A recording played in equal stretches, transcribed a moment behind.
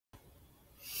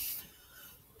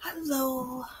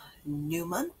Hello, new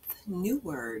month, new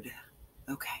word.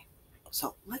 Okay,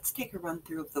 so let's take a run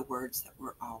through of the words that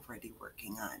we're already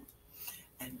working on.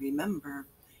 And remember,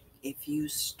 if you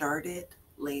started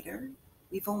later,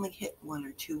 we've only hit one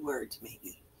or two words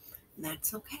maybe. And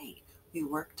that's okay. We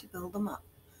work to build them up.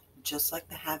 Just like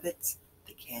the habits,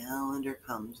 the calendar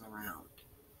comes around.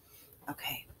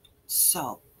 Okay,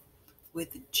 so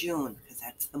with June, because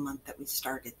that's the month that we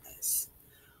started this,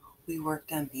 we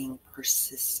worked on being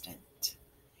persistent.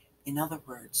 In other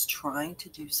words, trying to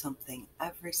do something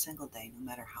every single day, no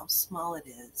matter how small it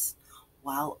is,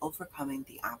 while overcoming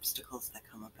the obstacles that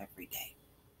come up every day.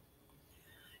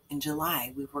 In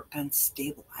July, we worked on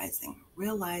stabilizing,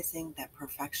 realizing that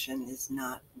perfection is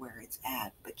not where it's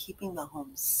at, but keeping the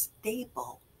home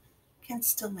stable can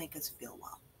still make us feel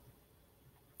well.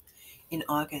 In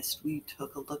August, we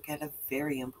took a look at a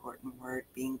very important word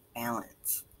being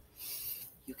balance.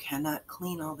 You cannot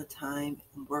clean all the time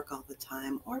and work all the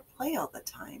time or play all the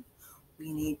time.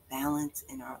 We need balance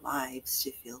in our lives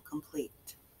to feel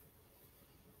complete.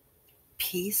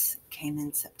 Peace came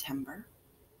in September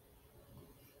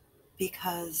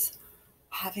because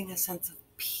having a sense of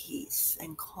peace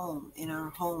and calm in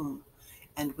our home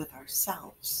and with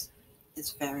ourselves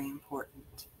is very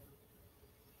important.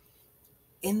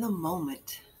 In the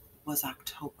moment was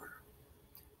October,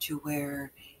 to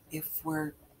where if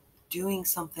we're doing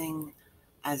something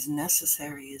as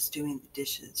necessary as doing the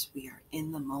dishes, we are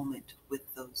in the moment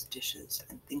with those dishes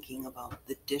and thinking about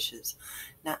the dishes,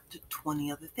 not the 20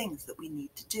 other things that we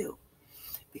need to do.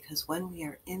 Because when we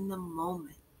are in the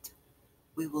moment,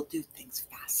 we will do things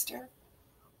faster,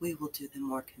 we will do them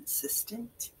more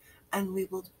consistent, and we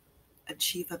will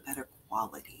achieve a better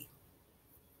quality.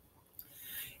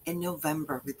 In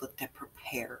November, we looked at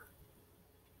prepare.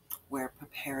 We're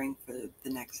preparing for the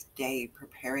next day,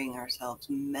 preparing ourselves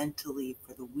mentally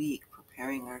for the week,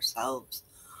 preparing ourselves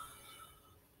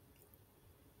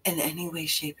in any way,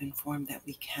 shape, and form that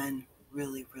we can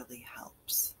really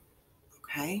helps.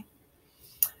 Okay?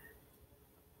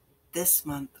 This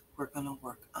month, we're going to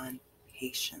work on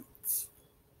patience.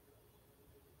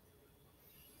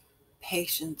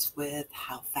 Patience with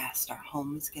how fast our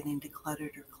home is getting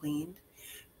decluttered or cleaned.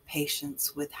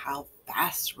 Patience with how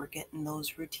fast we're getting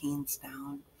those routines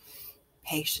down.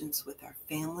 Patience with our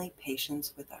family,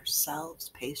 patience with ourselves,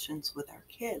 patience with our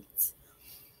kids.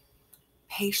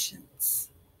 Patience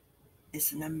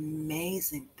is an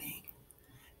amazing thing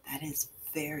that is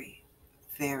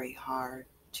very hard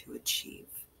to achieve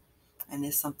and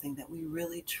is something that we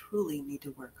really truly need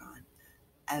to work on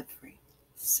every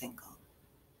single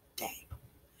day.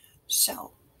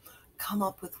 So, come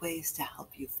up with ways to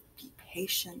help you be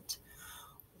patient.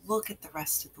 Look at the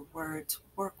rest of the words,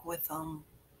 work with them,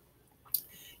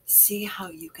 see how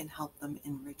you can help them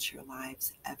enrich your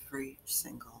lives every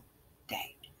single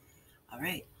day. All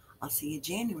right, I'll see you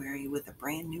January with a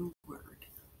brand new word.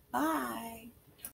 Bye.